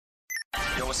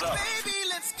Yo, what's up? Baby,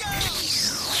 let's go.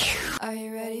 Are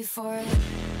you ready for it?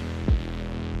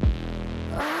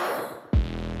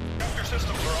 Your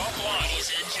systems are offline.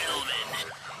 Ladies and gentlemen,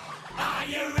 Are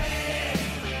you ready?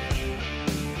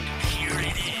 here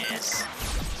it is.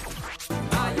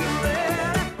 Are you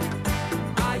ready?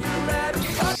 Are you ready?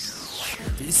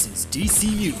 This is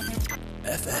DCU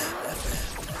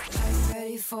FM. Are you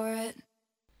ready for it?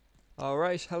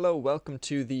 Alright, hello, welcome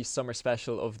to the summer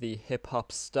special of the Hip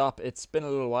Hop Stop. It's been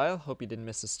a little while, hope you didn't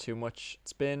miss us too much.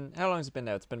 How long has it been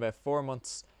now? It's been about 4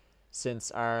 months since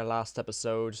our last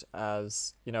episode,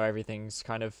 as, you know, everything's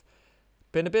kind of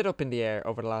been a bit up in the air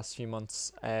over the last few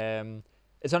months.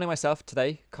 It's only myself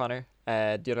today, Connor.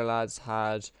 The other lads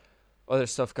had other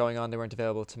stuff going on, they weren't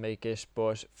available to make it,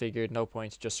 but figured no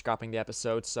point just scrapping the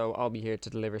episode, so I'll be here to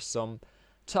deliver some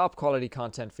top quality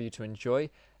content for you to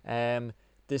enjoy.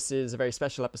 This is a very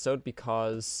special episode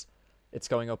because it's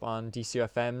going up on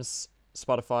DCUFM's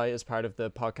Spotify as part of the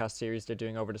podcast series they're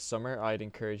doing over the summer. I'd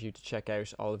encourage you to check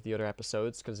out all of the other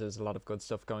episodes because there's a lot of good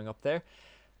stuff going up there.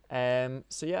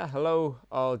 So yeah, hello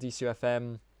all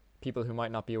DCUFM people who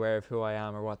might not be aware of who I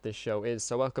am or what this show is.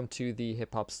 So welcome to the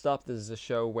Hip Hop Stop. This is a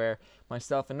show where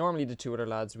myself and normally the two other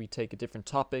lads, we take a different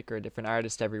topic or a different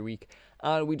artist every week,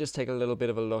 and we just take a little bit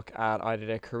of a look at either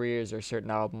their careers or a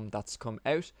certain album that's come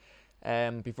out.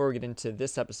 Before we get into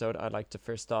this episode, I'd like to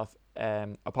first off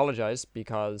apologise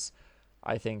because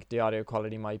I think the audio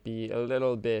quality might be a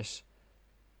little bit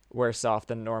worse off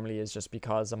than it normally is, just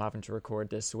because I'm having to record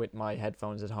this with my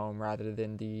headphones at home rather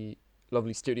than the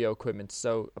lovely studio equipment.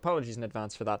 So apologies in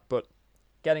advance for that. But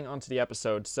getting onto the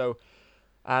episode, so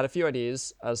I had a few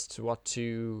ideas as to what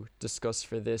to discuss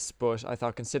for this, but I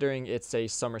thought considering it's a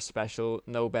summer special,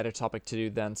 no better topic to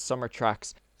do than summer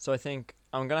tracks. So I think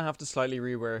I'm going to have to slightly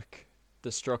rework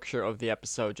the structure of the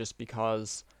episode, just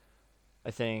because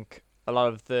I think a lot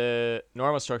of the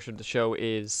normal structure of the show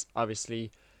is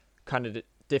obviously kind of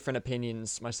different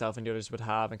opinions myself and the others would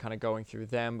have and kind of going through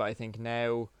them, but I think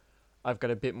now I've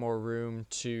got a bit more room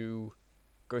to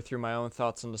go through my own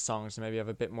thoughts on the songs and maybe have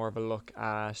a bit more of a look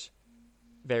at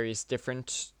various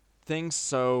different things.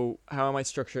 So how I might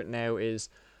structure it now is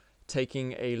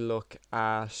taking a look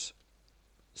at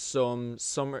some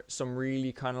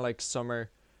really kind of like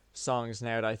summer songs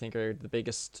now that I think are the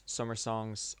biggest summer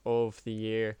songs of the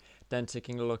year, then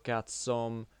taking a look at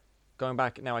some going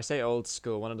back. Now I say old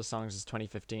school, one of the songs is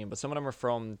 2015, but some of them are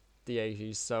from the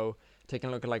 80s, so taking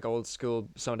a look at like old school,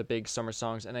 some of the big summer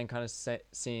songs, and then kind of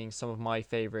seeing some of my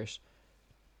favorite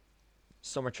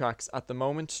summer tracks at the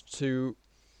moment.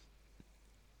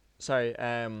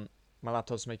 My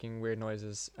laptop's making weird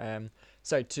noises.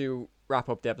 To wrap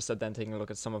up the episode, then taking a look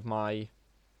at some of my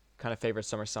kind of favorite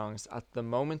summer songs at the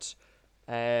moment.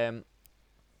 Summer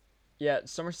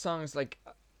songs, like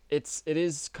it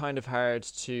is kind of hard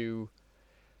to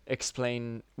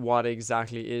explain what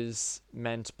exactly is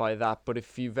meant by that, but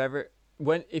if you've ever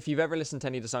listened to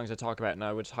any of the songs I talk about, and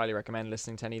I would highly recommend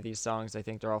listening to any of these songs, I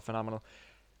think they're all phenomenal,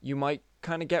 you might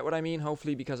kind of get what I mean,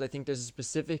 hopefully, because I think there's a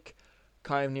specific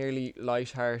kind of nearly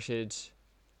light-hearted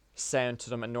sound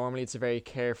to them, and normally it's a very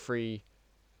carefree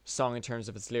song in terms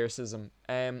of its lyricism.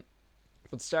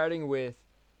 But starting with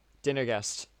Dinner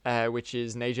Guest, which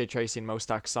is an AJ Tracey and Mo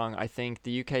Stack song, I think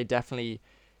the UK definitely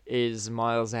is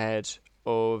miles ahead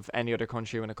of any other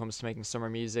country when it comes to making summer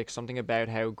music. Something about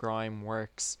how grime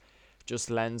works just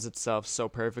lends itself so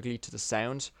perfectly to the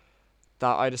sound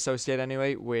that I'd associate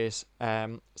anyway with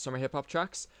summer hip hop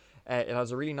tracks. It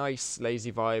has a really nice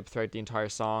lazy vibe throughout the entire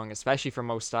song, especially for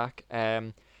Mo Stack.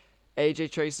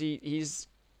 AJ Tracey, he's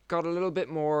got a little bit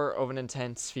more of an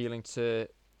intense feeling to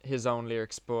his own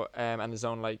lyrics, but and his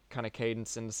own like kind of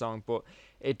cadence in the song, but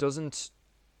it doesn't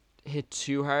hit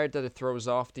too hard that it throws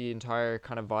off the entire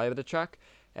kind of vibe of the track.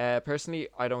 Personally,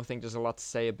 I don't think there's a lot to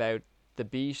say about the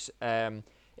beat.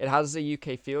 It has a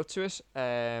UK feel to it,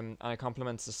 and it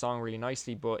complements the song really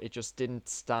nicely, but it just didn't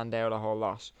stand out a whole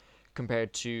lot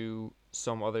compared to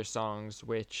some other songs,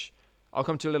 which I'll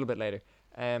come to a little bit later.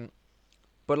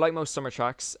 But like most summer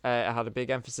tracks, it had a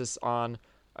big emphasis on,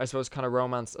 I suppose, kind of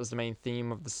romance as the main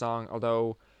theme of the song,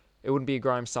 although it wouldn't be a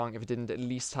grime song if it didn't at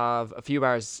least have a few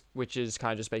bars, which is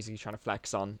kind of just basically trying to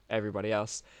flex on everybody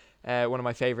else. One of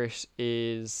my favourite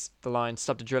is the line,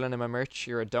 "Stop the drilling in my merch,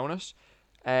 you're a donut,"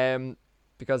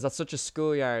 because that's such a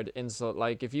schoolyard insult.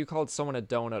 Like, if you called someone a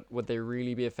donut, would they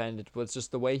really be offended? But it's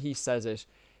just the way he says it,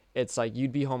 it's like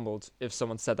you'd be humbled if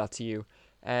someone said that to you.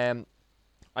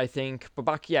 I think, but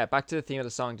back to the theme of the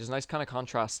song, there's a nice kind of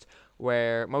contrast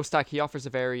where Mo Stack, he offers a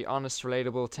very honest,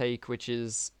 relatable take, which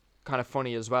is kind of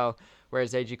funny as well,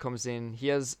 whereas AJ comes in, he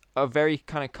has a very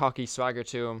kind of cocky swagger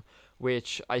to him,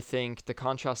 which I think the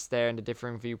contrast there and the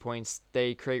different viewpoints,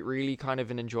 they create really kind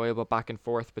of an enjoyable back and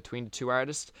forth between the two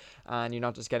artists, and you're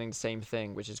not just getting the same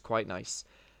thing, which is quite nice.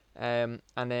 And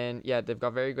then yeah, they've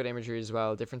got very good imagery as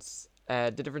well. The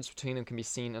difference between them can be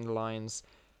seen in the lines.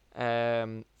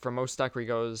 From Mo Stack where he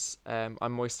goes,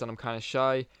 I'm moist and I'm kind of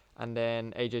shy, and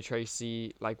then AJ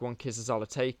Tracey, like, one kiss is all it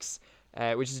takes,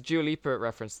 which is a Dua Lipa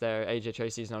reference there. AJ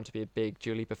Tracey is known to be a big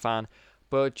Dua Lipa fan,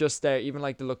 but just there, even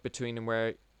like the look between them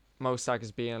where Mo Stack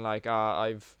is being like,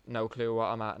 I've no clue what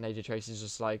I'm at, and AJ Tracey's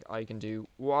just like, I can do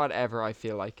whatever I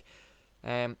feel like.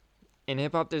 In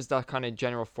hip hop, there's that kind of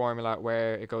general formula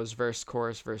where it goes verse,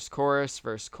 chorus, verse, chorus,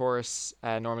 verse, chorus.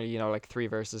 Normally, you know, like 3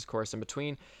 verses, chorus in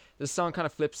between. This song kind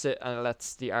of flips it and it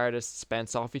lets the artists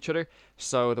bounce off each other.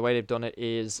 So the way they've done it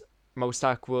is Mo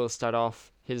Stack will start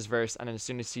off his verse, and then as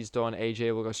soon as he's done,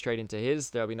 AJ will go straight into his.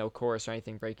 There'll be no chorus or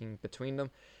anything breaking between them.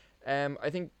 I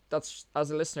think that's,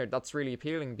 as a listener, that's really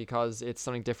appealing because it's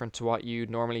something different to what you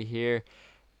normally hear,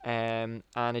 and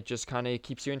it just kind of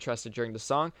keeps you interested during the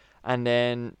song. And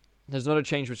then there's another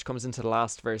change which comes into the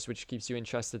last verse, which keeps you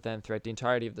interested then throughout the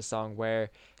entirety of the song, where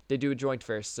they do a joint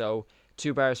verse. So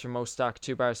 2 bars from Mo Stack,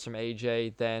 2 bars from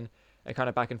AJ, then a kind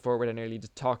of back and forward and nearly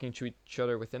talking to each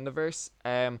other within the verse.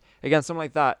 Again, something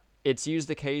like that, it's used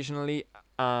occasionally,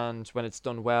 and when it's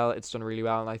done well, it's done really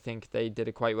well, and I think they did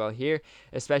it quite well here,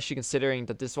 especially considering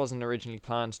that this wasn't originally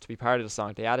planned to be part of the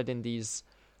song. They added in these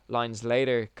lines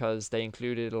later because they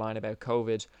included a line about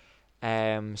COVID.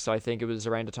 So I think it was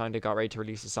around the time they got ready to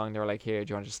release the song, they were like, here, do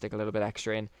you want to just stick a little bit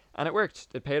extra in? And it worked.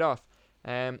 It paid off.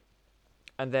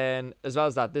 And then, as well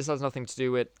as that, this has nothing to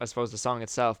do with, I suppose, the song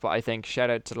itself, but I think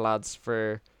shout out to the lads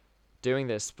for doing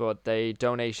this. But they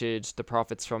donated the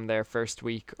profits from their first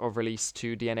week of release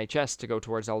to the NHS to go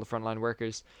towards all the frontline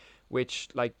workers, which,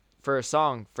 like, for a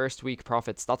song, first week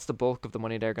profits, that's the bulk of the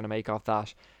money they're going to make off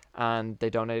that. And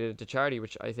they donated it to charity,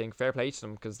 which I think fair play to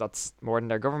them, because that's more than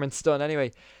their government's done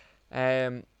anyway.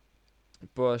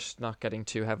 But not getting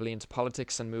too heavily into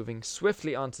politics and moving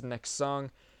swiftly on to the next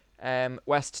song.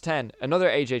 West 10, another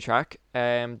AJ track.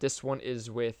 This one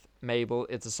is with Mabel.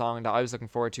 It's a song that I was looking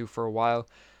forward to for a while,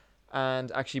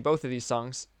 and actually both of these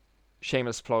songs,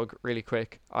 shameless plug really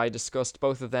quick, I discussed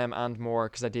both of them and more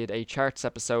because I did a charts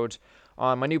episode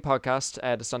on my new podcast,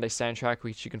 the Sunday Soundtrack,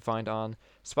 which you can find on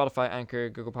Spotify, Anchor,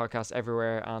 Google Podcasts,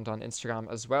 everywhere, and on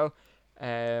Instagram as well.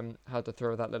 Had to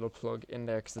throw that little plug in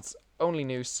there because it's only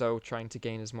new, so trying to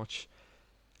gain as much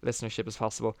listenership as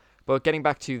possible. But getting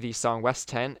back to the song West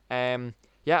 10,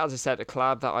 yeah, as I said, a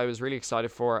collab that I was really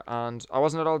excited for, and I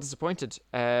wasn't at all disappointed,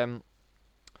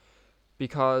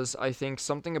 because I think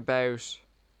something about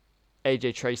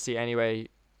AJ Tracey anyway,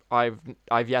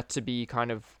 I've yet to be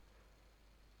kind of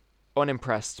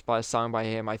unimpressed by a song by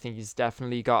him. I think he's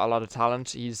definitely got a lot of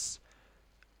talent. He's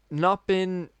not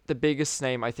been the biggest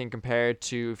name, I think, compared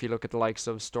to if you look at the likes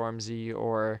of Stormzy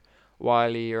or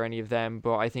Wiley or any of them,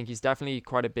 but I think he's definitely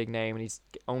quite a big name, and he's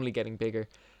only getting bigger.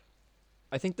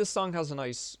 I think this song has a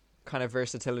nice kind of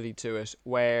versatility to it,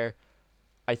 where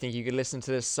I think you could listen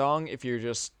to this song if you're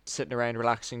just sitting around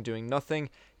relaxing doing nothing.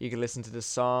 You could listen to this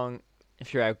song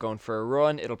if you're out going for a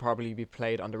run. It'll probably be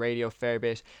played on the radio a fair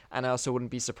bit, and I also wouldn't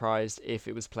be surprised if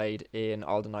it was played in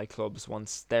all the nightclubs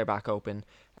once they're back open.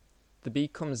 The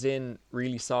beat comes in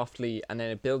really softly, and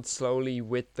then it builds slowly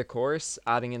with the chorus,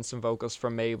 adding in some vocals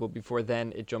from Mabel before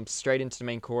then it jumps straight into the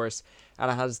main chorus,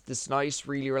 and it has this nice,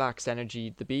 really relaxed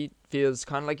energy. The beat feels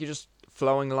kind of like you're just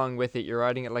flowing along with it. You're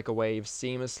riding it like a wave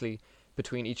seamlessly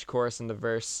between each chorus and the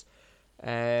verse.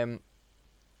 And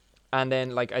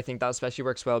then, like, I think that especially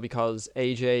works well because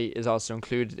AJ is also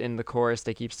included in the chorus.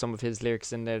 They keep some of his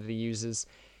lyrics in there that he uses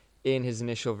in his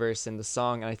initial verse in the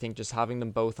song, and I think just having them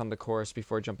both on the chorus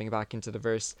before jumping back into the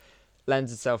verse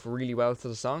lends itself really well to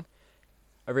the song.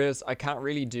 I realize I can't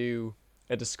really do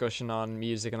a discussion on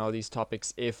music and all these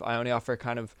topics if I only offer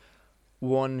kind of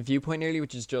one viewpoint nearly,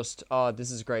 which is just, oh,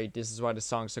 this is great, this is why the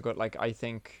song's so good. Like, I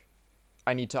think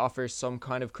I need to offer some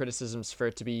kind of criticisms for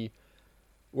it to be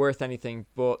worth anything,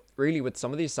 but really with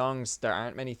some of these songs there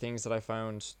aren't many things that I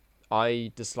found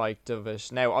I disliked of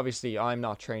it. Now obviously I'm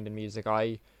not trained in music,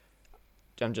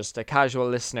 I'm just a casual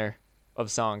listener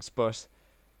of songs, but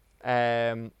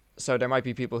so there might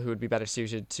be people who would be better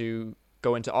suited to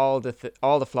go into all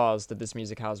the flaws that this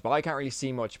music has, but I can't really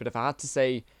see much. But if I had to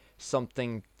say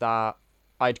something that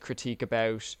I'd critique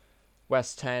about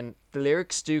West 10, the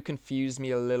lyrics do confuse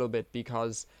me a little bit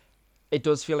because it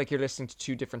does feel like you're listening to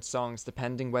two different songs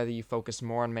depending whether you focus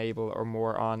more on Mabel or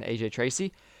more on AJ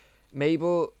Tracey.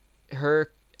 Mabel,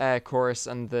 her chorus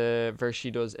and the verse she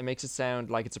does, it makes it sound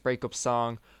like it's a breakup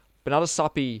song, but not a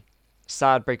soppy,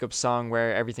 sad breakup song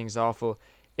where everything's awful.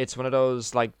 It's one of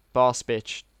those, like, boss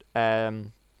bitch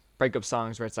breakup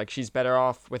songs where it's like she's better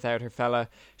off without her fella.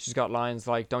 She's got lines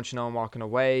like, don't you know I'm walking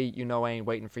away, you know I ain't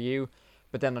waiting for you.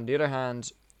 But then on the other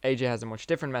hand, AJ has a much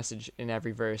different message in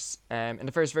every verse. In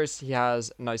the first verse, he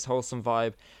has a nice wholesome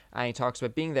vibe, and he talks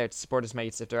about being there to support his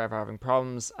mates if they're ever having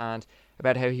problems, and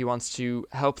about how he wants to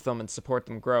help them and support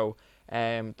them grow.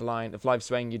 The line, if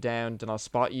life's weighing you down, then I'll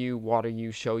spot you, water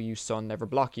you, show you, sun, never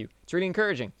block you. It's really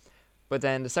encouraging. But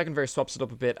then the second verse swaps it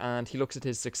up a bit, and he looks at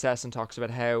his success and talks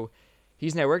about how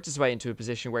he's now worked his way into a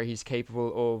position where he's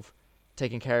capable of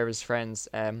taking care of his friends.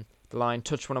 The line,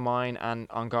 touch one of mine, and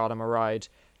on God I'm a ride.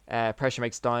 Pressure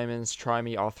makes diamonds, try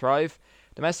me, I'll thrive.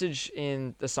 The message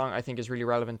in the song, I think, is really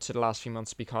relevant to the last few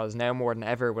months because now more than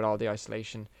ever with all the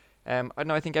isolation, I don't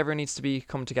know, I think everyone needs to be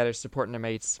come together, supporting their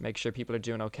mates, make sure people are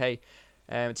doing okay.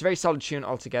 It's a very solid tune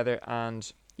altogether, and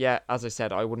yeah, as I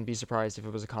said, I wouldn't be surprised if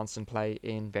it was a constant play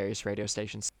in various radio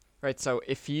stations. Right, so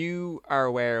if you are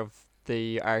aware of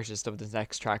the artist of this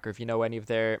next track, or if you know any of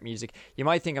their music, you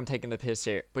might think I'm taking the piss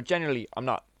here, but generally I'm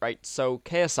not, right? So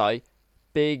KSI,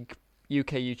 big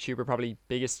UK YouTuber, probably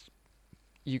biggest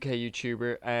UK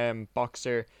YouTuber,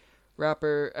 boxer,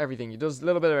 rapper, everything. He does a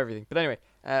little bit of everything. But anyway,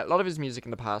 a lot of his music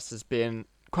in the past has been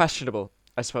questionable,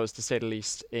 I suppose, to say the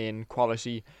least, in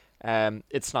quality.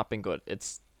 It's not been good.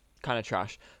 It's kind of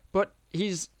trash. But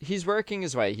he's working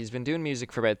his way. He's been doing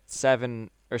music for about 7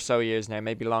 or so years now,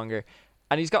 maybe longer,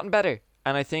 and he's gotten better.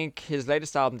 And I think his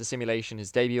latest album, The Simulation,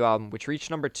 his debut album, which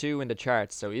reached number 2 in the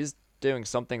charts, so he's doing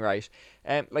something right.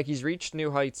 Like, he's reached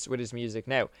new heights with his music.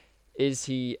 Now, is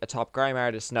he a top grime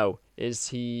artist? No. Is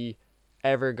he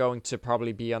ever going to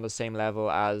probably be on the same level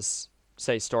as,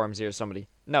 say, Stormzy or somebody?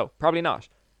 No, probably not.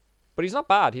 But he's not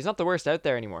bad. He's not the worst out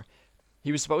there anymore.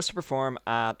 He was supposed to perform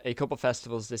at a couple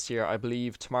festivals this year, I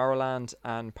believe Tomorrowland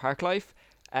and Parklife.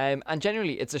 And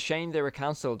generally, it's a shame they were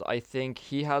cancelled. I think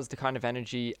he has the kind of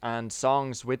energy, and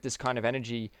songs with this kind of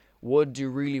energy would do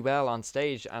really well on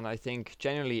stage, and I think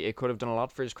generally it could have done a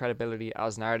lot for his credibility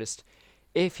as an artist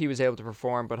if he was able to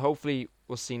perform. But hopefully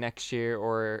we'll see next year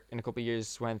or in a couple of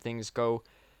years when things go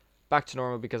back to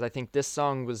normal, because I think this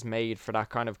song was made for that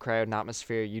kind of crowd and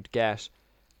atmosphere you'd get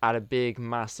at a big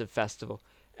massive festival.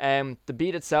 The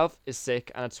beat itself is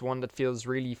sick, and it's one that feels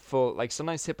really full. Like,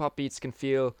 sometimes hip-hop beats can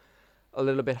feel a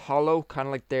little bit hollow, kind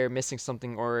of like they're missing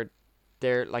something, or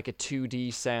they're like a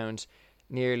 2D sound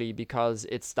nearly, because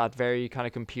it's that very kind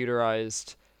of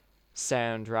computerized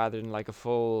sound rather than like a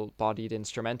full-bodied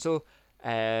instrumental.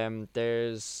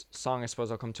 There's a song I suppose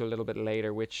I'll come to a little bit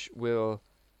later which will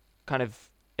kind of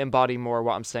embody more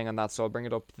what I'm saying on that, so I'll bring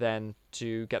it up then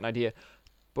to get an idea.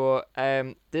 But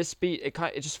this beat,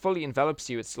 it just fully envelops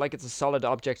you. It's like it's a solid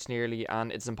object nearly, and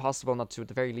it's impossible not to, at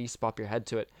the very least, bop your head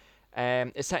to it.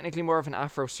 It's technically more of an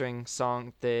Afro swing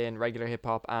song than regular hip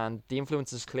hop, and the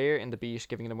influence is clear in the beat,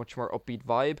 giving it a much more upbeat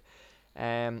vibe.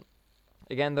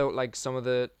 Again, though, like some of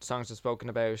the songs I've spoken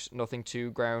about, nothing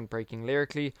too groundbreaking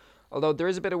lyrically, although there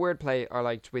is a bit of wordplay I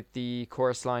liked with the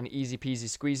chorus line, easy peasy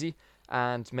squeezy,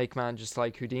 and make man just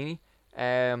like Houdini.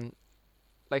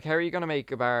 Like, how are you going to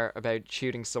make a bar about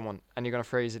shooting someone and you're going to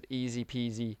phrase it easy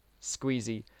peasy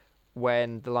squeezy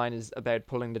when the line is about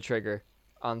pulling the trigger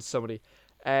on somebody?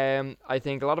 I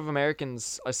think a lot of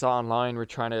Americans I saw online were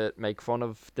trying to make fun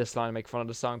of this line, make fun of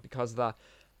the song because of that,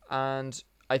 and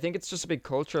I think it's just a big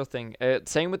cultural thing.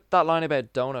 Same with that line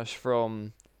about Donut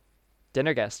from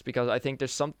Dinner Guest, because I think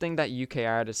there's something that UK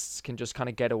artists can just kind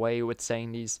of get away with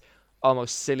saying these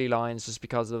almost silly lines just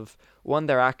because of, one,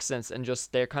 their accents and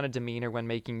just their kind of demeanor when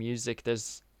making music.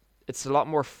 It's a lot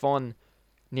more fun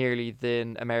nearly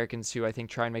than Americans, who I think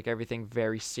try and make everything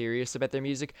very serious about their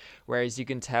music, whereas you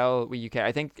can tell with UK,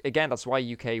 I think again that's why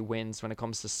UK wins when it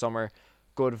comes to summer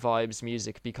good vibes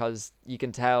music, because you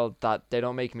can tell that they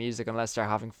don't make music unless they're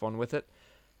having fun with it.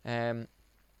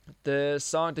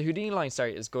 The Houdini line,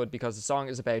 is good because the song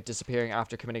is about disappearing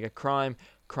after committing a crime.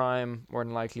 Crime, more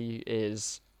than likely,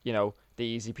 is, you know, the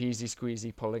easy peasy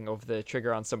squeezy pulling of the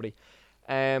trigger on somebody.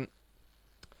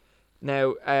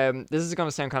 Now, this is going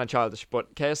to sound kind of childish,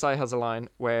 but KSI has a line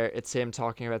where it's him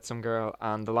talking about some girl,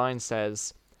 and the line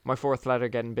says, my fourth letter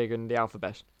getting bigger than the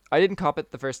alphabet. I didn't cop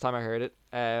it the first time I heard it,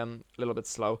 a little bit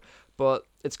slow, but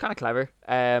it's kind of clever.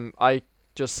 I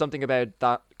just, something about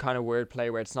that kind of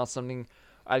wordplay where it's not something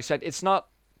I expect. It's not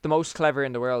the most clever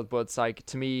in the world, but it's like,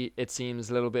 to me, it seems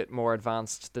a little bit more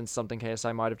advanced than something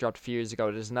KSI might have dropped a few years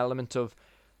ago. There's an element of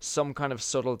some kind of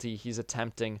subtlety he's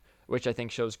attempting, which I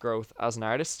think shows growth as an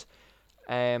artist.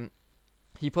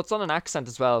 He puts on an accent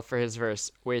as well for his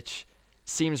verse, which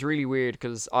seems really weird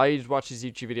because I watch his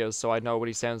YouTube videos, so I know what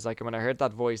he sounds like. And when I heard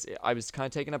that voice, I was kind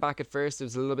of taken aback at first. It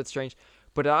was a little bit strange,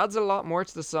 but it adds a lot more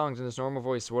to the song than his normal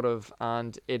voice would have,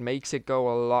 and it makes it go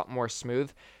a lot more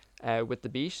smooth with the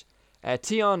beat.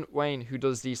 Tion Wayne, who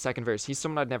does the second verse, he's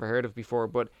someone I'd never heard of before,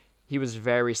 but he was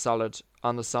very solid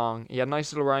on the song. He had a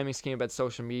nice little rhyming scheme about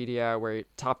social media, where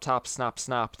tap tap snap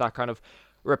snap, that kind of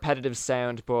repetitive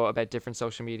sound, but about different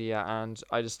social media, and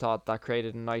I just thought that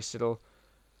created a nice little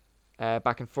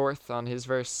back and forth on his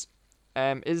verse.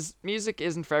 His music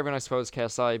isn't for everyone, I suppose,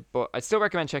 KSI, but I'd still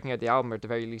recommend checking out the album, or at the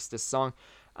very least this song,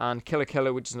 and Killa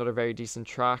Killa, which is another very decent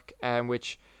track,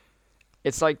 which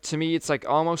it's like, to me, it's like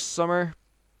almost summer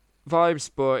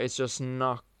vibes, but it's just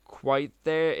not quite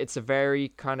there. It's a very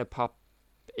kind of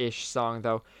pop-ish song,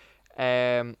 though.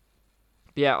 But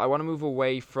yeah, I want to move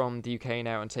away from the UK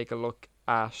now and take a look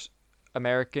at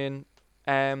American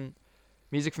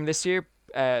music from this year,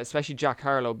 especially Jack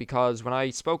Harlow, because when I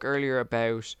spoke earlier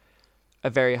about a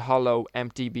very hollow,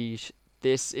 empty beat,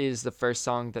 this is the first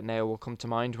song that now will come to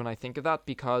mind when I think of that,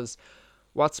 because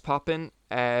What's Poppin',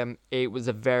 it was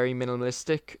a very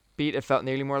minimalistic beat. It felt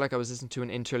nearly more like I was listening to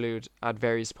an interlude at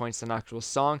various points in an actual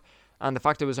song, and the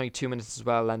fact that it was only 2 minutes as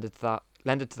well lended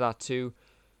to that too.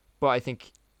 But I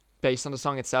think based on the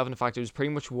song itself and the fact it was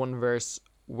pretty much one verse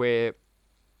with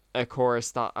a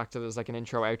chorus that acted as like an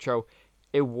intro outro,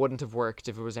 it wouldn't have worked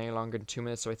if it was any longer than 2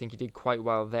 minutes, so I think he did quite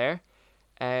well there.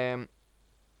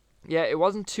 Yeah, it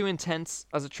wasn't too intense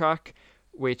as a track,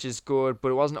 which is good, but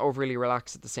it wasn't overly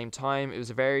relaxed at the same time. It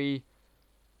was a very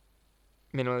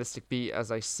minimalistic beat,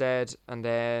 as I said, and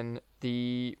then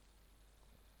the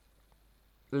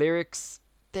lyrics,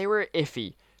 they were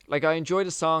iffy. Like, I enjoyed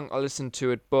the song, I listened to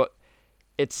it, but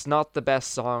it's not the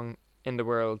best song in the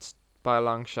world by a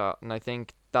long shot, and I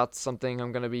think that's something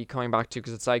I'm going to be coming back to,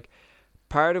 because it's like,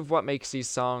 part of what makes these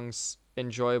songs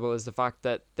enjoyable is the fact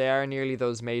that they are nearly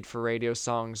those made for radio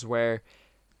songs where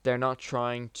they're not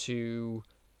trying to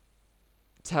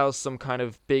tell some kind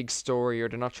of big story, or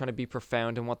they're not trying to be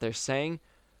profound in what they're saying,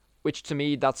 which to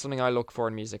me, that's something I look for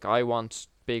in music. I want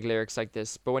big lyrics like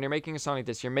this, but when you're making a song like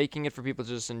this, you're making it for people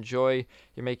to just enjoy,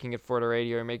 you're making it for the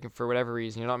radio, you're making it for whatever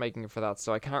reason, you're not making it for that,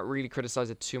 so I can't really criticize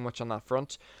it too much on that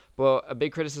front. But a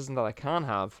big criticism that I can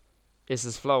have is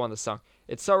his flow on the song.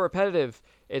 It's so repetitive.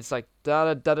 It's like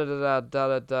da da da da da da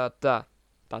da da da.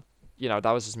 That, you know,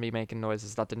 that was just me making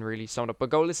noises. That didn't really sound up. But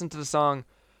go listen to the song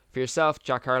for yourself.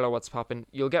 Jack Harlow, What's Poppin'.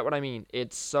 You'll get what I mean.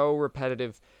 It's so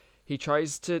repetitive. He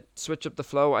tries to switch up the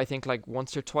flow, I think, like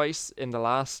once or twice in the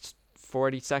last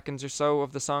 40 seconds or so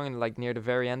of the song, and like near the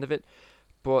very end of it.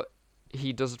 But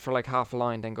he does it for like half a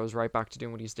line, then goes right back to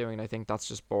doing what he's doing. I think that's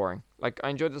just boring. Like, I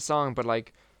enjoyed the song, but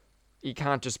like, he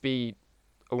can't just be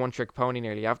a one-trick pony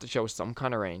nearly. You have to show some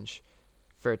kind of range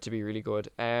for it to be really good.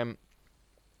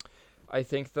 I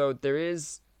think, though, there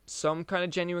is some kind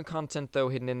of genuine content, though,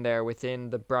 hidden in there within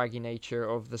the braggy nature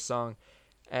of the song,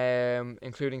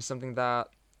 including something that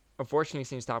unfortunately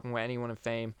seems to happen with anyone in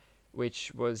fame,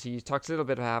 which was he talks a little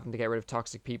bit about having to get rid of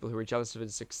toxic people who were jealous of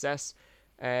his success,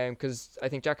 because I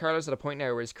think Jack Harlow's at a point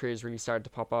now where his career's really started to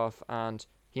pop off, and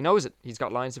he knows it. He's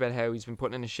got lines about how he's been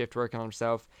putting in a shift working on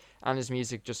himself and his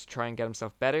music just to try and get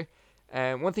himself better.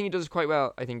 One thing he does quite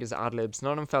well, I think, is ad-libs.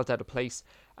 None of them felt out of place,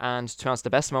 and to be honest, the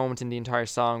best moment in the entire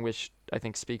song, which I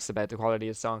think speaks about the quality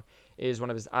of the song, is one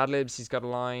of his ad-libs. He's got a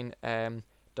line,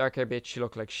 dark hair bitch, you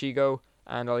look like She-Go,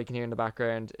 and all you can hear in the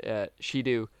background, She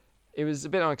Do. It was a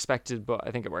bit unexpected, but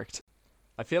I think it worked.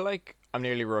 I feel like I'm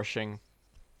nearly rushing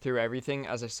through everything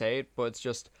as I say it, but it's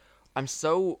just, I'm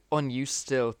so unused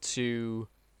still to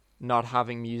not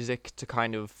having music to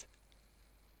kind of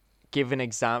give an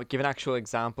actual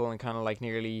example and kind of like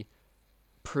nearly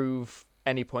prove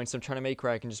any points I'm trying to make,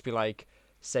 where I can just be like,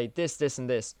 say this, this, and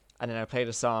this, and then I play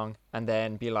the song and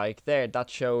then be like, there, that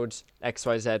showed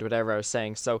XYZ, whatever I was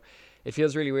saying. So it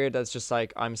feels really weird that it's just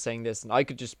like I'm saying this and I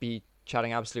could just be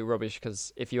chatting absolute rubbish,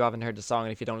 because if you haven't heard the song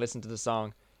and if you don't listen to the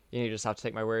song, you just have to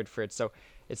take my word for it. So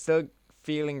it's still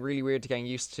feeling really weird to getting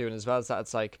used to, and as well as that,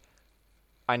 it's like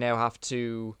I now have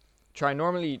to try.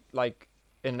 Normally, like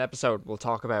in an episode, we'll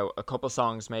talk about a couple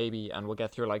songs maybe, and we'll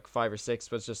get through like 5 or 6,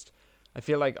 but it's just, I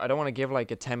feel like I don't want to give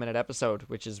like a 10-minute episode,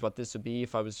 which is what this would be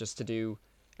if I was just to do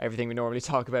everything we normally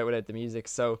talk about without the music.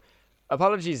 So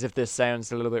apologies if this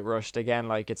sounds a little bit rushed. Again,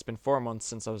 like, it's been 4 months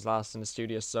since I was last in the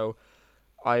studio, so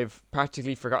I've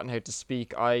practically forgotten how to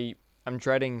speak. I'm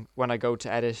dreading when I go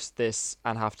to edit this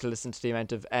and have to listen to the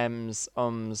amount of M's,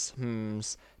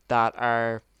 hms that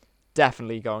are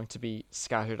definitely going to be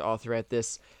scattered all throughout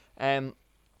this.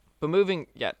 But moving,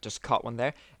 just caught one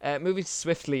there. Moving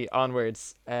swiftly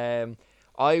onwards,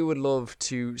 I would love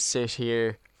to sit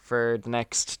here for the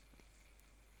next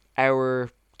hour,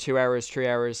 2 hours, 3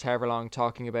 hours, however long,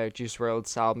 talking about Juice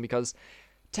WRLD's album, because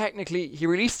technically, he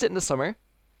released it in the summer.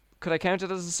 Could I count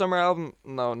it as a summer album?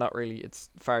 No, not really. It's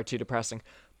far too depressing.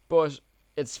 But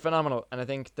it's phenomenal. And I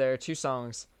think there are two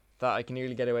songs that I can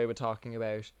nearly get away with talking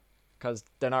about because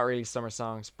they're not really summer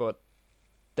songs, but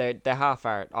they're half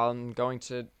art. I'm going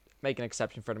to make an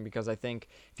exception for them because I think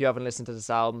if you haven't listened to this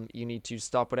album, you need to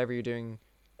stop whatever you're doing.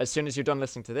 As soon as you're done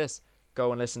listening to this,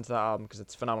 go and listen to that album because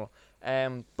it's phenomenal.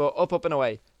 But Up and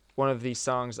Away, one of these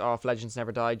songs off Legends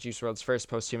Never Die, Juice WRLD's first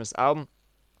posthumous album.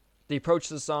 The approach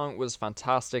to the song was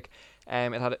fantastic.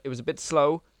 It was a bit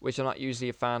slow, which I'm not usually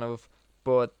a fan of,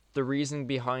 but the reason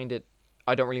behind it,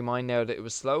 I don't really mind now that it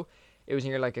was slow. It was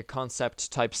near like a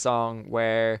concept type song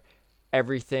where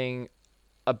everything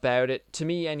about it, to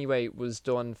me anyway, was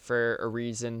done for a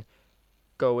reason,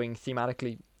 going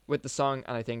thematically with the song,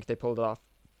 and I think they pulled it off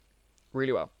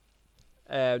really well.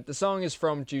 The song is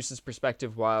from Juice's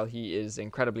perspective while he is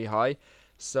incredibly high,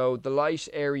 so the light,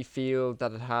 airy feel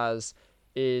that it has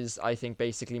is, I think,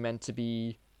 basically meant to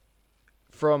be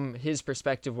from his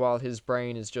perspective while his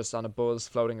brain is just on a buzz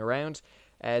floating around.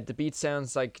 The beat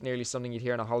sounds like nearly something you'd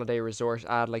hear in a holiday resort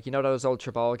ad, like, you know those old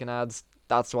Trabolgan ads?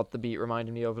 That's what the beat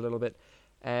reminded me of a little bit.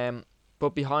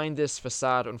 But behind this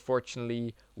facade,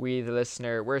 unfortunately, we, the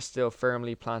listener, we're still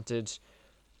firmly planted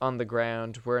on the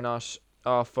ground. We're not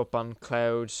off up on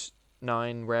cloud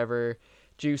 9, wherever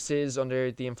Juice is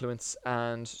under the influence,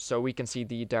 and so we can see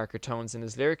the darker tones in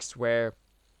his lyrics, where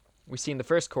we see in the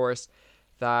first chorus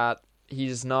that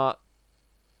he's not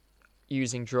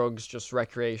using drugs just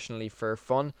recreationally for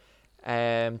fun,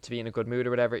 to be in a good mood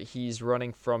or whatever. He's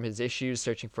running from his issues,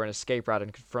 searching for an escape rather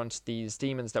than confront these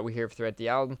demons that we hear throughout the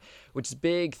album, which is a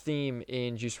big theme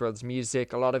in Juice WRLD's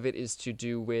music. A lot of it is to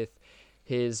do with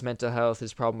his mental health,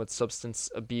 his problem with substance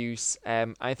abuse.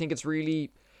 I think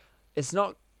it's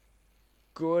not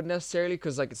good necessarily,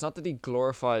 because like, it's not that he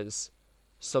glorifies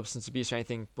substance abuse or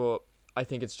anything, but I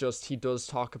think it's just he does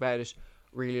talk about it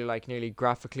really like nearly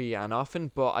graphically and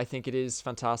often. But I think it is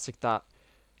fantastic that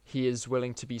he is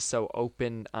willing to be so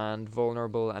open and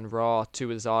vulnerable and raw to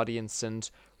his audience and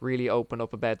really open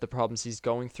up about the problems he's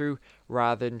going through,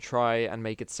 rather than try and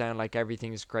make it sound like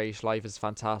everything is great, life is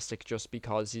fantastic just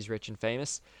because he's rich and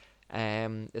famous.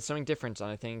 It's something different,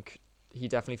 and I think he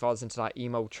definitely falls into that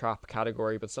emo trap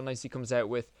category. But sometimes he comes out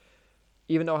with,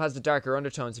 even though it has the darker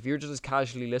undertones, if you were to just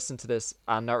casually listen to this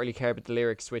and not really care about the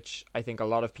lyrics, which I think a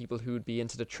lot of people who would be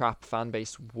into the trap fan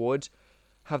base would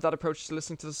have that approach to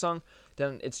listening to the song,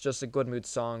 then it's just a good mood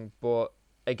song. But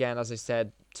again, as I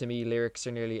said, to me, lyrics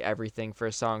are nearly everything for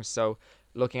a song, so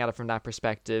looking at it from that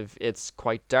perspective, it's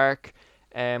quite dark.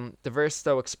 The verse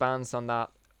though expands on that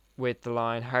with the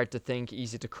line, hard to think,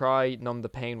 easy to cry, numb the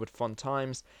pain with fun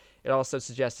times. It also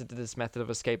suggested that this method of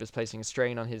escape is placing a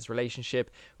strain on his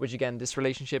relationship, which again, this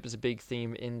relationship is a big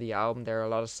theme in the album. There are a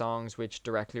lot of songs which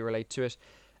directly relate to it.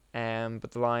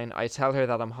 But the line, I tell her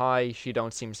that I'm high, she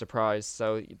don't seem surprised.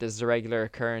 So this is a regular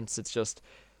occurrence. It's just,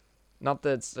 not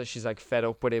that she's like fed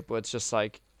up with it, but it's just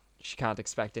like she can't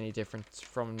expect any difference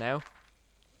from now.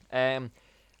 And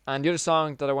the other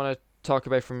song that I want to talk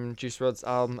about from Juice WRLD's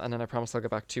album, and then I promise I'll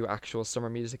get back to actual summer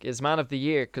music, is Man of the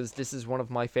Year, because this is one of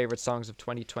my favourite songs of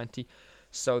 2020.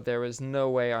 So there is no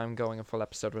way I'm going a full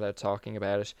episode without talking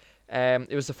about it.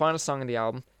 It was the final song in the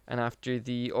album, and after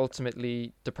the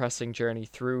ultimately depressing journey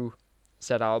through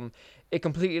said album, it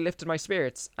completely lifted my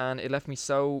spirits, and it left me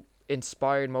so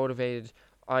inspired, motivated.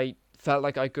 I felt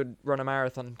like I could run a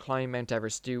marathon, climb Mount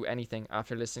Everest, do anything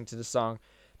after listening to the song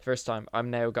the first time. I'm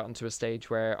now gotten to a stage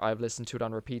where I've listened to it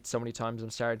on repeat so many times I'm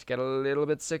starting to get a little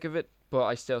bit sick of it, but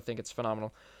I still think it's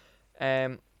phenomenal.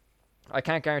 I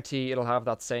can't guarantee it'll have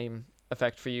that same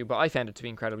effect for you, but I found it to be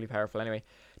incredibly powerful anyway.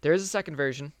 There is a second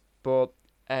version, but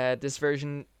this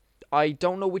version, I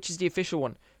don't know which is the official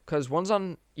one, because one's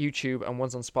on YouTube and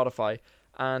one's on Spotify,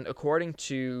 and according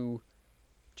to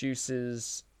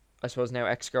Juice's, I suppose now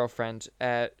ex-girlfriend,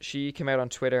 she came out on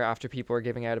Twitter after people were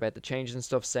giving out about the changes and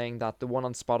stuff, saying that the one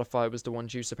on Spotify was the one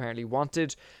Juice apparently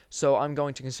wanted, so I'm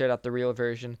going to consider that the real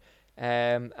version.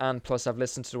 And plus I've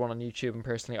listened to the one on YouTube, and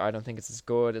personally I don't think it's as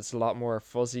good. It's a lot more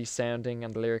fuzzy sounding,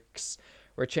 and the lyrics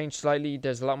were changed slightly.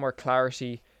 There's a lot more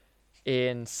clarity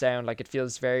in sound, like it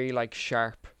feels very like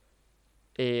sharp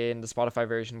in the Spotify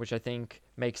version, which I think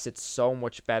makes it so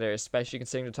much better, especially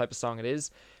considering the type of song it is,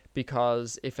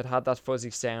 because if it had that fuzzy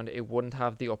sound, it wouldn't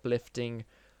have the uplifting,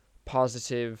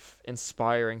 positive,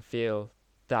 inspiring feel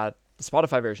that the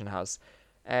Spotify version has.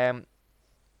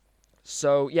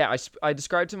 So yeah, I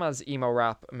described him as emo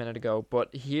rap a minute ago,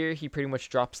 but here he pretty much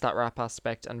drops that rap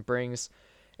aspect and brings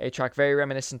a track very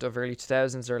reminiscent of early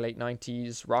 2000s or late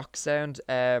 90s rock sound,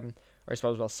 or or I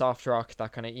suppose, well, soft rock,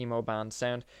 that kind of emo band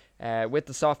sound, with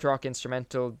the soft rock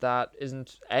instrumental that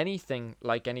isn't anything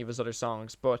like any of his other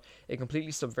songs, but it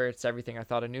completely subverts everything I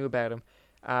thought I knew about him.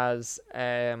 As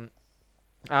I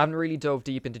haven't really dove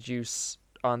deep into Juice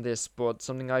on this, but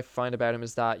something I find about him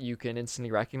is that you can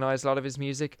instantly recognize a lot of his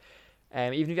music.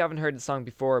 Even if you haven't heard the song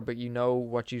before, but you know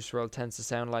what Juice WRLD tends to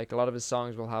sound like, a lot of his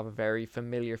songs will have a very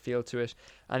familiar feel to it,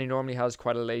 and he normally has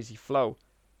quite a lazy flow.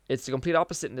 It's the complete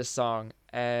opposite in this song,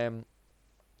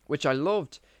 which I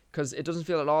loved, because it doesn't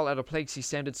feel at all out of place. He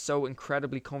sounded so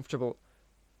incredibly comfortable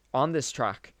on this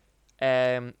track,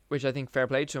 which I think fair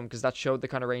play to him, because that showed the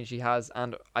kind of range he has,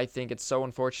 and I think it's so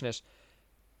unfortunate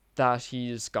that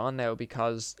he's gone now,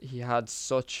 because he had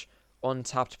such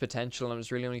untapped potential and was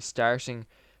really only starting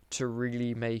to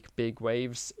really make big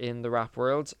waves in the rap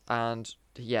world, and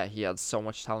yeah, he had so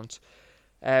much talent.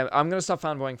 I'm going to stop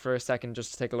fanboying for a second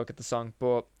just to take a look at the song,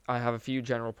 but I have a few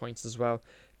general points as well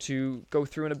to go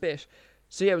through in a bit.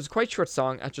 So yeah, it was a quite short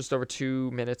song at just over 2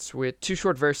 minutes with 2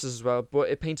 short verses as well, but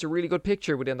it paints a really good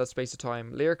picture within that space of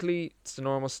time. Lyrically, it's the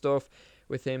normal stuff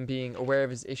with him being aware of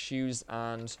his issues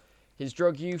and his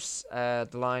drug use, the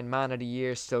line, man of the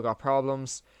year, still got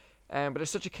problems. But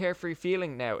there's such a carefree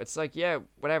feeling now. It's like, yeah,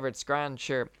 whatever, it's grand,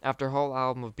 sure. After a whole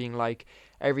album of being like,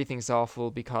 everything's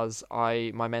awful because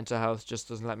my mental health just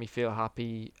doesn't let me feel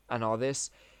happy and all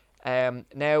this.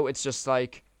 Now it's just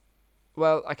like,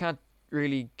 well, I can't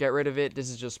really get rid of it. This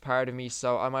is just part of me,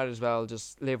 so I might as well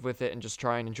just live with it and just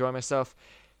try and enjoy myself.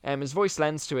 His voice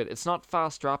lends to it. It's not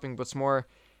fast rapping, but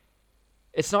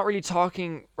it's not really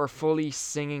talking or fully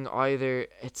singing either.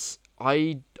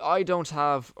 I don't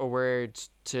have a word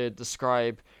to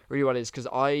describe really what it is, because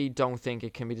I don't think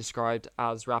it can be described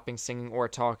as rapping, singing, or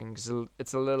talking, because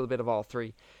it's a little bit of all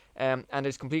three. And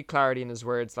there's complete clarity in his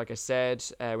words. Like I said,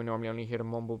 we normally only hear the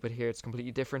mumble, but here it's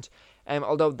completely different.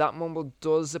 Although that mumble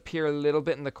does appear a little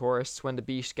bit in the chorus when the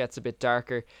beat gets a bit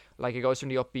darker. Like it goes from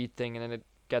the upbeat thing and then it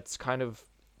gets kind of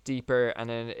deeper, and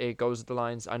then it goes with the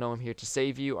lines, I know I'm here to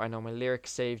save you, I know my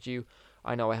lyrics saved you,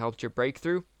 I know I helped your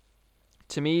breakthrough.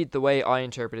 To me, the way I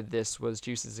interpreted this was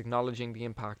Juice's acknowledging the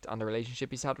impact on the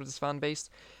relationship he's had with his fan base,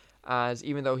 as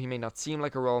even though he may not seem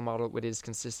like a role model with his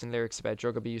consistent lyrics about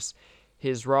drug abuse,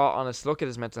 his raw, honest look at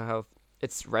his mental health,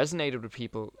 it's resonated with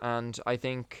people. And I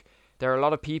think there are a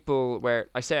lot of people where,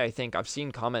 I've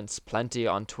seen comments plenty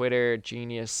on Twitter,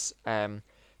 Genius,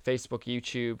 Facebook,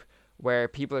 YouTube, where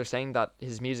people are saying that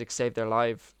his music saved their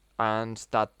life and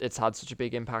that it's had such a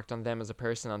big impact on them as a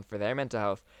person and for their mental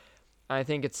health. I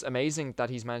think it's amazing that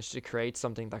he's managed to create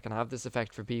something that can have this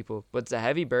effect for people, but it's a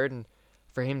heavy burden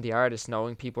for him, the artist,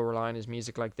 knowing people rely on his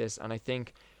music like this. And I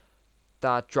think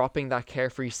that dropping that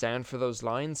carefree sound for those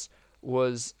lines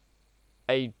was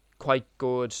a quite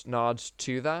good nod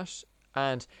to that.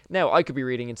 And now I could be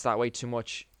reading into that way too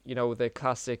much, you know, the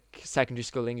classic secondary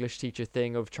school English teacher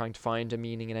thing of trying to find a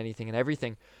meaning in anything and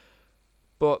everything.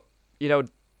 But, you know,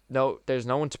 no, there's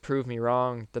no one to prove me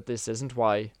wrong that this isn't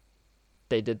why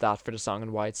they did that for the song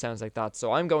and why it sounds like that.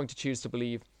 So I'm going to choose to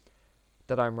believe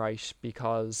that I'm right,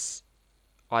 because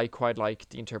I quite like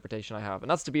the interpretation I have.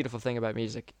 And that's the beautiful thing about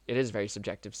music. It is very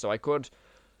subjective. So I could,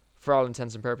 for all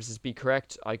intents and purposes, be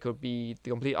correct. I could be the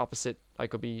complete opposite. I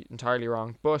could be entirely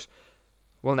wrong. But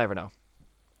we'll never know.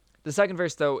 The second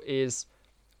verse, though, is...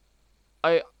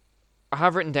 I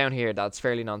have written down here that's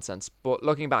fairly nonsense. But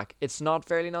looking back, it's not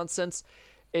fairly nonsense.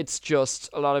 It's just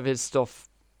a lot of his stuff...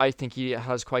 I think he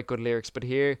has quite good lyrics, but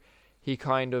here he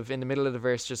kind of, in the middle of the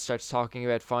verse, just starts talking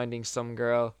about finding some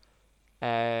girl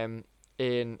in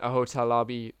a hotel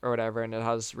lobby or whatever, and it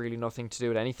has really nothing to do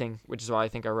with anything, which is why I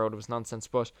think I wrote it was nonsense.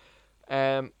 But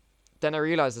then I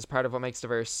realised it's part of what makes the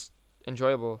verse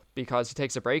enjoyable, because he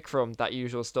takes a break from that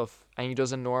usual stuff and he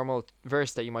does a normal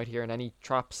verse that you might hear in any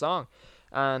trap song.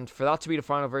 And for that to be the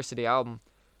final verse of the album,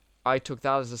 I took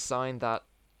that as a sign that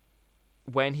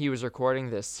when he was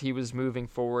recording this, he was moving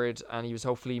forward, and he was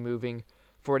hopefully moving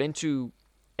forward into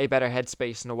a better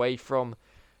headspace and away from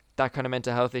that kind of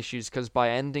mental health issues, because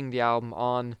by ending the album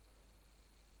on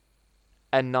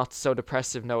a not so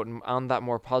depressive note and on that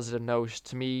more positive note,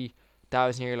 to me, that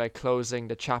was nearly like closing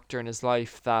the chapter in his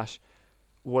life that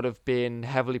would have been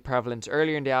heavily prevalent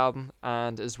earlier in the album,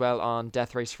 and as well on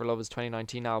Death Race for Love's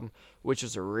 2019 album, which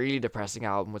was a really depressing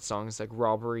album with songs like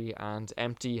Robbery and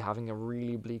Empty having a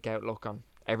really bleak outlook on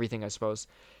everything, I suppose.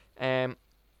 The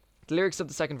lyrics of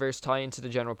the second verse tie into the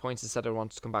general points I said I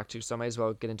wanted to come back to, so I may as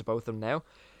well get into both of them now.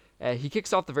 He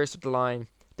kicks off the verse with the line,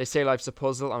 they say life's a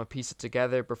puzzle, I'ma piece it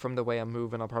together, but from the way I'm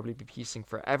moving I'll probably be piecing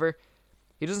forever.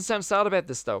 He doesn't sound sad about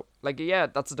this though. Like, yeah,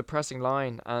 that's a depressing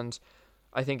line, and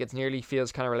I think it nearly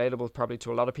feels kind of relatable probably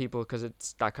to a lot of people, because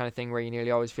it's that kind of thing where you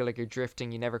nearly always feel like you're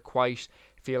drifting. You never quite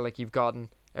feel like you've gotten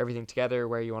everything together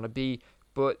where you want to be.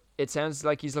 But it sounds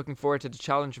like he's looking forward to the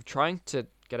challenge of trying to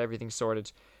get everything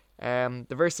sorted. The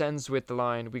verse ends with the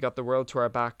line, "We got the world to our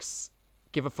backs,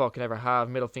 give a fuck, never have,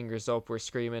 middle fingers up, we're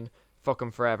screaming, fuck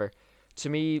 'em forever." To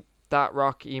me, that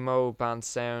rock emo band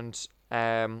sound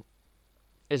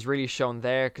is really shown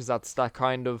there, because that's that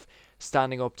kind of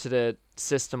standing up to the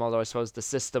system, although I suppose the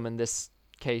system in this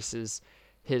case is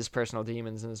his personal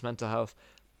demons and his mental health.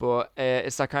 But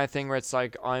it's that kind of thing where it's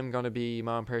like, I'm going to be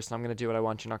my own person, I'm going to do what I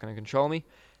want, you're not going to control me.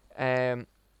 And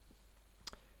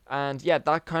yeah,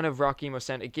 that kind of rock emo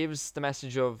sound, it gives the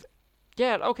message of,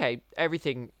 yeah, okay,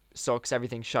 everything sucks,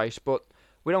 everything's shite, but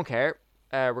we don't care.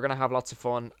 We're going to have lots of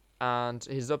fun. And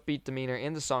his upbeat demeanour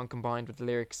in the song, combined with the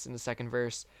lyrics in the second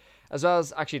verse, as well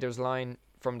as, actually, there's a line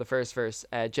from the first verse,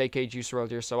 "JK Juice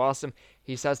WRLD, you're so awesome."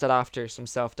 He says that after some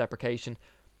self-deprecation.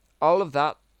 All of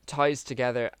that ties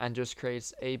together and just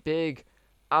creates a big,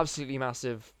 absolutely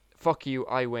massive "fuck you,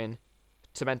 I win"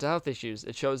 to mental health issues.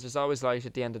 It shows there's always light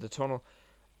at the end of the tunnel.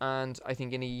 And I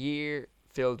think in a year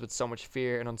filled with so much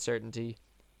fear and uncertainty,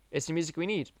 it's the music we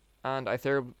need. And I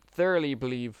thoroughly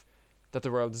believe that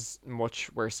the world is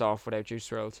much worse off without Juice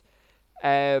WRLD.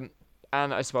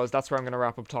 And I suppose that's where I'm going to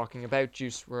wrap up talking about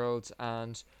Juice WRLD.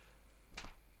 And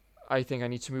I think I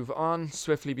need to move on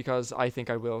swiftly, because I think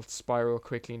I will spiral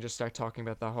quickly and just start talking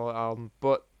about the whole album.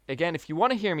 But again, if you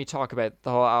want to hear me talk about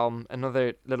the whole album,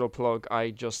 another little plug,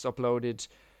 I just uploaded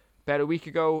about a week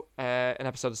ago an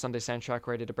episode of Sunday Soundtrack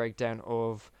where I did a breakdown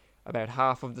of about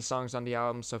half of the songs on the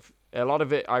album. So a lot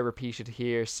of it I repeated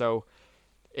here, so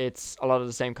it's a lot of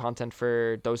the same content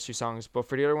for those two songs. But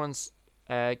for the other ones,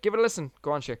 give it a listen.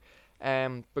 Go on, sure.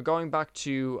 But going back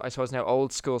to, I suppose now,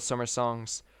 old school summer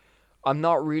songs, I'm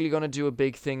not really going to do a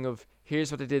big thing of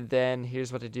here's what I did then,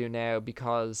 here's what I do now,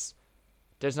 because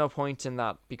there's no point in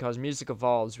that, because music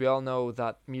evolves. We all know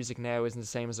that music now isn't the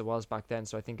same as it was back then,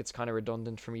 so I think it's kind of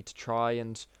redundant for me to try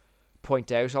and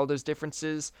point out all those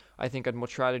differences. I think I'd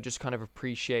much rather just kind of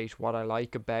appreciate what I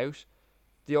like about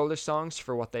the older songs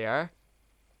for what they are.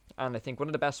 And I think one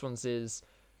of the best ones is,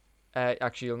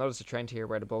 actually you'll notice a trend here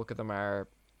where the bulk of them are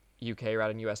UK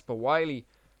rather than US, but Wiley,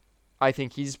 I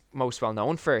think he's most well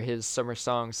known for his summer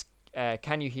songs.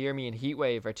 Can You Hear Me and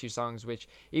Heatwave are two songs which,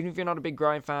 even if you're not a big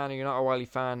Grime fan or you're not a Wiley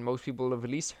fan, most people have at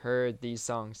least heard these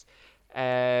songs.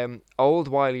 Old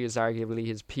Wiley is arguably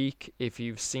his peak. If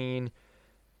you've seen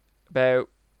about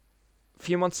a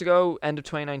few months ago, end of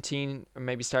 2019 or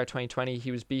maybe start 2020,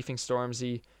 he was beefing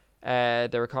Stormzy. They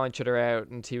were calling each other out,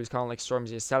 and he was calling like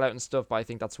Stormzy a sellout and stuff, but I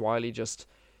think that's Wiley just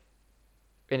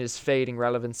in his fading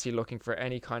relevancy, looking for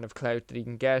any kind of clout that he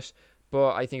can get.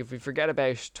 But I think if we forget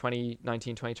about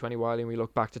 2019, 2020 Wiley and we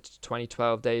look back to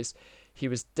 2012 days, he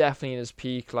was definitely in his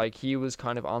peak. Like, he was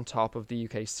kind of on top of the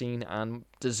UK scene, and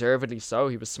deservedly so.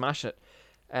 He was smashing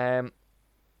it.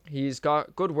 He's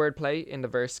got good wordplay in the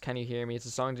verse, Can You Hear Me? It's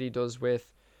a song that he does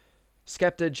with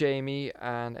Skepta, Jamie,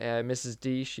 and Mrs.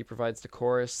 D. She provides the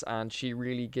chorus, and she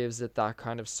really gives it that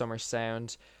kind of summer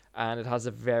sound, and it has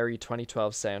a very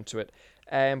 2012 sound to it.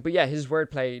 But yeah, his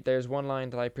wordplay, there's one line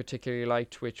that I particularly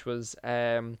liked, which was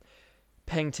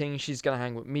painting, she's gonna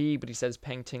hang with me, but he says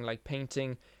painting like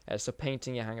painting. So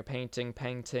painting, you hang a painting,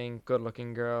 painting, good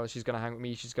looking girl, she's gonna hang with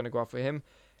me, she's gonna go off with him.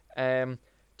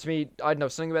 To me, I don't know,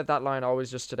 something about that line always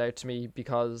just stood out to me,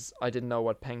 because I didn't know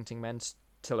what painting meant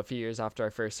till a few years after I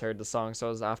first heard the song.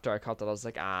 So after I caught that, I was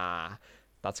like,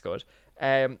 that's good.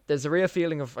 There's a real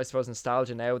feeling of, I suppose,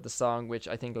 nostalgia now with the song, which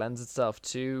I think lends itself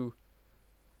to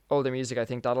older music. I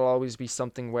think that'll always be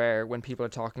something where when people are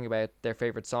talking about their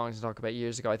favourite songs and talk about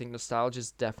years ago, I think nostalgia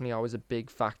is definitely always a big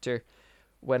factor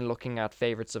when looking at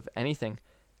favourites of anything.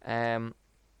 And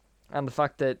the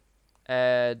fact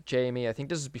that Jamie, I think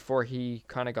this is before he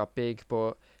kind of got big,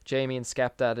 but Jamie and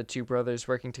Skepta, the two brothers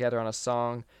working together on a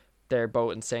song, they're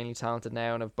both insanely talented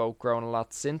now and have both grown a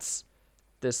lot since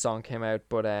this song came out.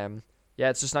 But yeah,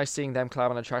 it's just nice seeing them collab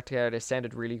on a track together. They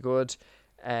sounded really good.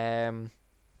 And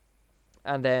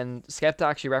then Skepta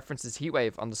actually references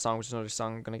Heatwave on the song, which is another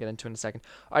song I'm going to get into in a second.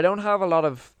 I don't have a lot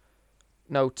of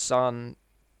notes on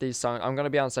these songs. I'm going to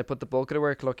be honest, I put the bulk of the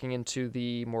work looking into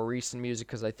the more recent music,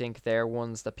 because I think they're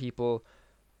ones that people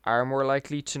are more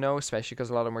likely to know, especially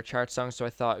because a lot of them were chart songs. So I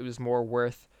thought it was more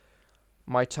worth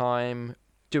my time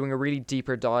doing a really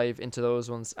deeper dive into those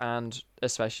ones, and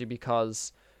especially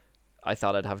because I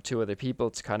thought I'd have two other people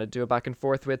to kind of do a back and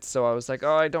forth with. So I was like,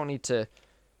 I don't need to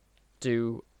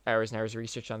do hours and hours of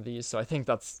research on these, so I think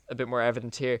that's a bit more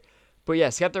evident here. But yeah,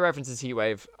 Skepta references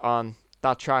Heatwave on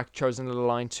that track, chose another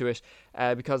line to it,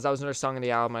 because that was another song on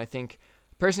the album. I think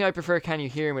Personally, I prefer Can You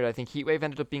Hear Me. I think Heatwave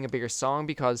ended up being a bigger song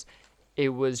because it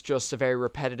was just a very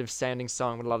repetitive sounding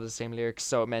song with a lot of the same lyrics,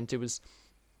 so it meant it was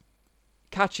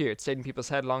catchier, it stayed in people's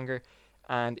head longer,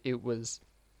 and it was,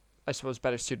 I suppose,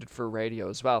 better suited for radio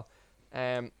as well.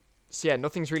 So yeah,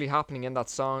 nothing's really happening in that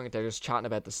song. They're just chatting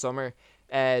about the summer.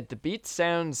 The beat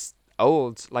sounds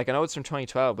old. Like, I know it's from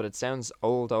 2012, but it sounds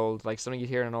old, like something you'd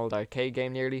hear in an old arcade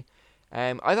game nearly.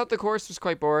 I thought the chorus was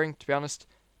quite boring, to be honest.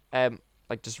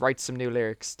 Like, just write some new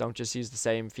lyrics. Don't just use the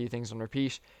same few things on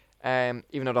repeat.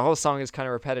 Even though the whole song is kind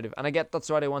of repetitive. And I get that's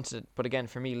why they wanted it. But again,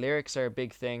 for me, lyrics are a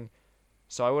big thing.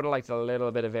 So I would have liked a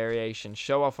little bit of variation.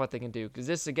 Show off what they can do. Because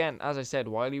this, again, as I said,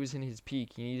 while he was in his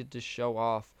peak, he needed to show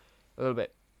off a little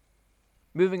bit.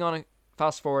 Moving on,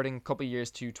 fast forwarding a couple of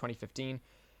years to 2015.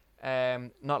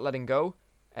 Not Letting Go.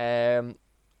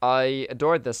 I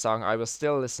adored this song. I will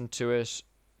still listen to it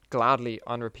gladly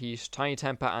on repeat. Tiny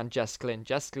Tempa and Jess Glynn.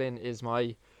 Jess Glynn is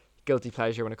my guilty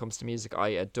pleasure when it comes to music. I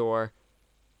adore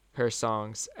her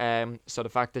songs. So the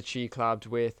fact that she collabed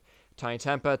with Tiny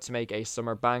Tempa to make a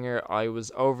summer banger, I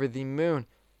was over the moon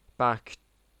back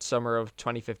summer of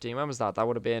 2015. When was that? That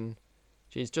would have been,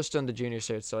 just done the junior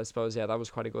cert, so I suppose, yeah, that was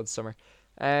quite a good summer.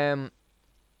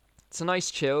 It's a nice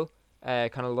chill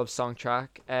kind of love song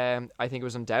track. I think it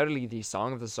was undoubtedly the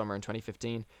song of the summer in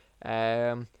 2015.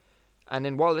 And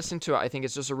then while listening to it, I think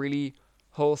it's just a really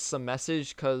wholesome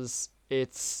message, because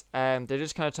it's they're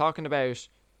just kind of talking about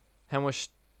how much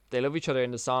they love each other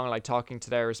in the song, like talking to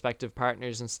their respective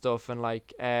partners and stuff, and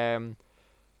like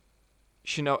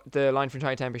she know the line from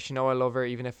Tiny Temper, she know I love her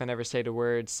even if I never say the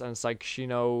words, and it's like she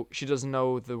doesn't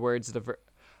know the words of the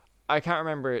I can't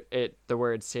remember the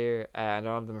words here, I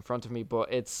don't have them in front of me,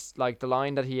 but it's like the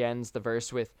line that he ends the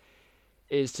verse with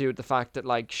is to the fact that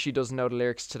like she doesn't know the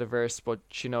lyrics to the verse, but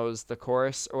she knows the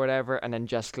chorus or whatever, and then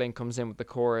Jess Glynn comes in with the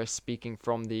chorus speaking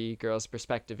from the girl's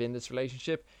perspective in this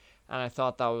relationship, and I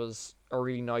thought that was a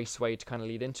really nice way to kind of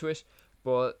lead into it.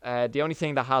 But the only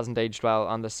thing that hasn't aged well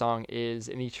on the song is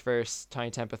in each verse Tiny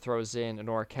Tempa throws in an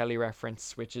R. Kelly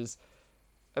reference, which is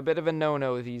a bit of a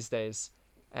no-no these days.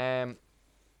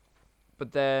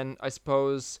 But then I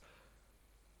suppose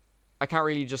I can't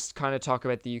really just kind of talk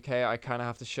about the UK. I kind of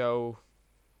have to show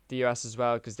the US as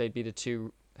well, because they'd be the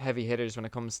two heavy hitters when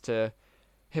it comes to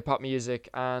hip-hop music.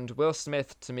 And Will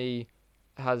Smith, to me,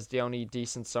 has the only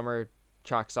decent summer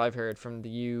tracks I've heard from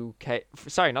the UK.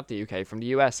 Sorry, not the UK, from the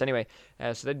US anyway.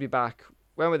 So they'd be back,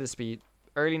 when would this be?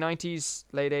 Early 90s,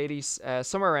 late 80s,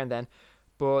 somewhere around then.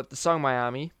 But the song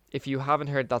Miami, if you haven't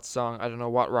heard that song, I don't know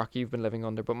what rock you've been living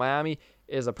under, but Miami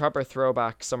is a proper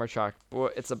throwback summer track,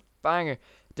 but it's a banger.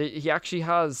 He actually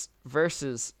has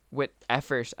verses with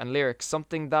effort and lyrics,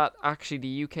 something that actually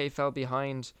the UK fell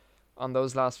behind on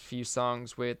those last few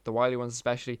songs, with the Wiley ones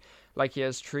especially. Like, he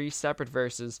has 3 separate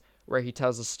verses where he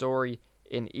tells a story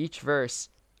in each verse,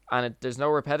 and there's no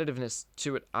repetitiveness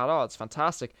to it at all. It's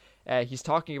fantastic. He's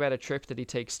talking about a trip that he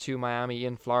takes to Miami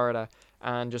in Florida,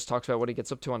 and just talks about what he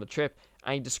gets up to on the trip,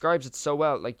 and he describes it so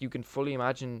well, like you can fully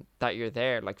imagine that you're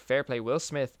there. Like, fair play. Will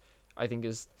Smith, I think,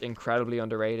 is incredibly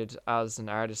underrated as an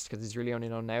artist, because he's really only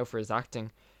known now for his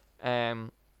acting.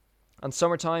 And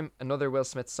Summertime, another Will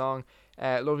Smith song,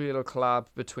 lovely little collab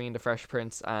between the Fresh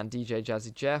Prince and DJ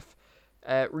Jazzy Jeff.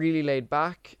 Really laid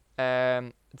back.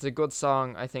 It's a good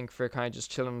song, I think, for kind of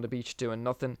just chilling on the beach doing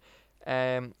nothing.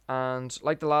 And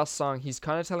like the last song, he's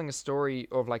kind of telling a story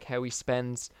of like how he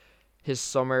spends his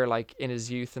summer, like in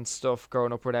his youth and stuff,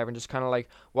 growing up, whatever, and just kind of like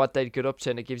what they'd get up to.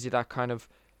 And it gives you that kind of,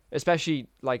 especially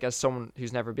like as someone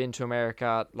who's never been to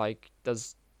America, like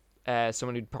does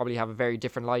someone who'd probably have a very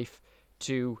different life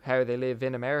to how they live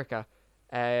in America.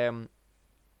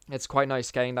 It's quite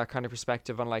nice getting that kind of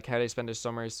perspective on like how they spend their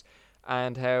summers,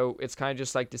 and how it's kind of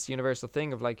just like this universal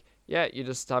thing of like, yeah, you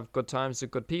just have good times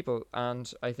with good people.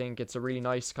 And I think it's a really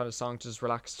nice kind of song to just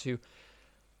relax to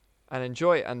and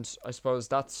enjoy. And I suppose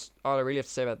that's all I really have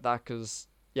to say about that, because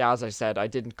yeah, as I said, I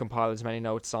didn't compile as many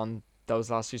notes on those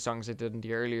last few songs I did in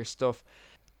the earlier stuff.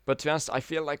 But to be honest, I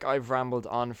feel like I've rambled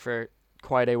on for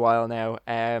quite a while now.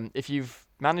 If you've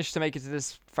managed to make it to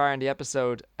this far in the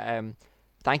episode,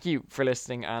 thank you for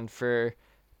listening and for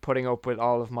putting up with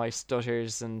all of my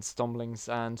stutters and stumblings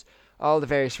and all the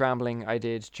various rambling I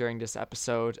did during this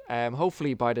episode.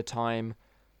 Hopefully by the time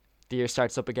the year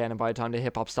starts up again, and by the time the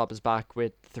Hip Hop Stop is back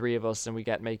with 3 of us and we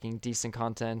get making decent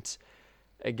content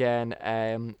again,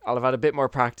 I'll have had a bit more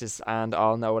practice and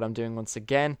I'll know what I'm doing once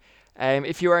again.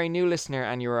 If you are a new listener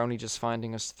and you are only just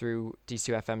finding us through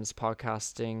DCUFM's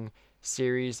podcasting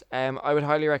series, I would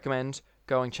highly recommend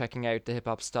checking out the Hip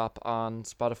Hop Stop on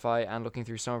Spotify and looking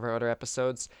through some of our other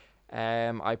episodes.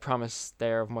 I promise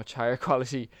they're of much higher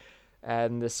quality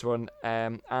this one.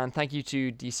 And thank you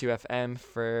to DCUFM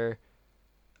for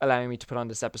allowing me to put on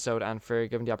this episode and for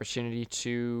giving the opportunity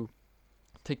to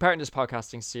take part in this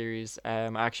podcasting series. I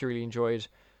actually really enjoyed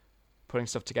putting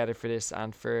stuff together for this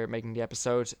and for making the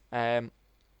episode. And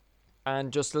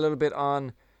just a little bit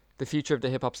on the future of the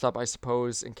Hip Hop Stop, I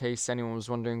suppose, in case anyone was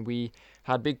wondering. We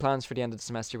had big plans for the end of the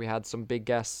semester. We had some big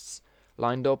guests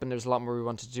lined up, and there's a lot more we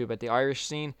wanted to do about the Irish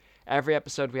scene. Every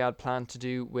episode we had planned to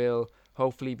do will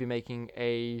hopefully be making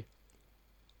a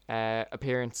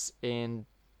appearance in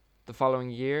the following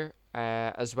year,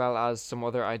 as well as some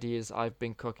other ideas I've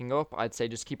been cooking up. I'd say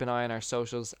just keep an eye on our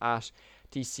socials at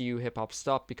DCU Hip Hop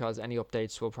Stop, because any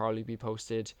updates will probably be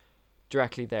posted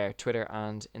directly there, Twitter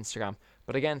and Instagram.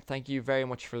 But again, thank you very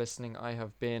much for listening. I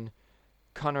have been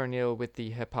Connor O'Neill with the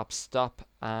Hip Hop Stop,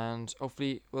 and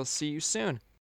hopefully we'll see you soon.